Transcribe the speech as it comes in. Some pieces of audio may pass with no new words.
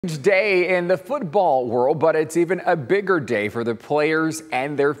Day in the football world, but it's even a bigger day for the players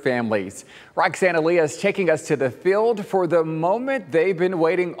and their families. Roxanne Elias taking us to the field for the moment they've been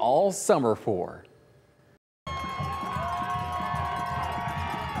waiting all summer for.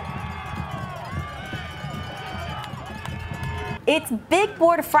 It's Big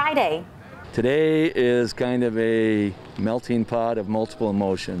Board Friday. Today is kind of a melting pot of multiple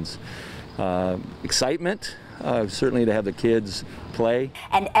emotions. Excitement, certainly to have the kids play.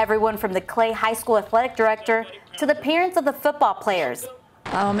 And everyone from the Clay High School athletic director to the parents of the football players.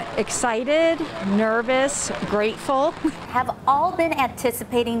 Excited, nervous, grateful. Have all been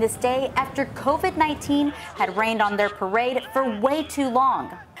anticipating this day after COVID-19 had rained on their parade for way too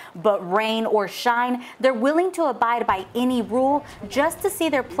long. But rain or shine, they're willing to abide by any rule just to see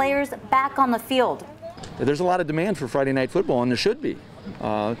their players back on the field. There's a lot of demand for Friday night football, and there should be.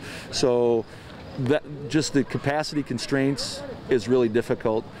 So just the capacity constraints is really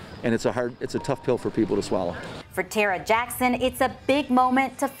difficult, and it's a tough pill for people to swallow. For Tara Jackson, it's a big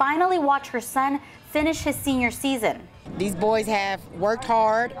moment to finally watch her son finish his senior season. These boys have worked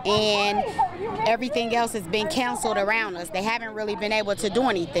hard, and everything else has been canceled around us. They haven't really been able to do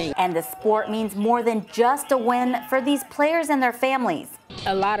anything. And the sport means more than just a win for these players and their families.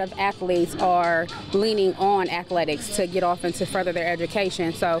 A lot of athletes are leaning on athletics to get off and to further their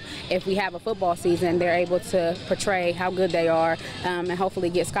education. So if we have a football season, they're able to portray how good they are and hopefully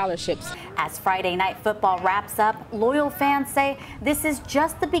get scholarships. As Friday night football wraps up, loyal fans say this is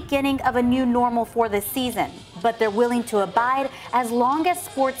just the beginning of a new normal for this season. But they're willing to abide as long as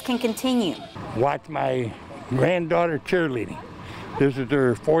sports can continue. Watch my granddaughter cheerleading. This is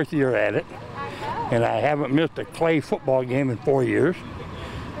her 4th year at it, and I haven't missed a Clay football game in 4 years.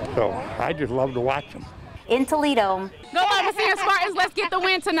 So I just love to watch them. In Toledo, Go Spartans, let's get the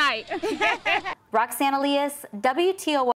win tonight. Roxanne Elias, WTOL.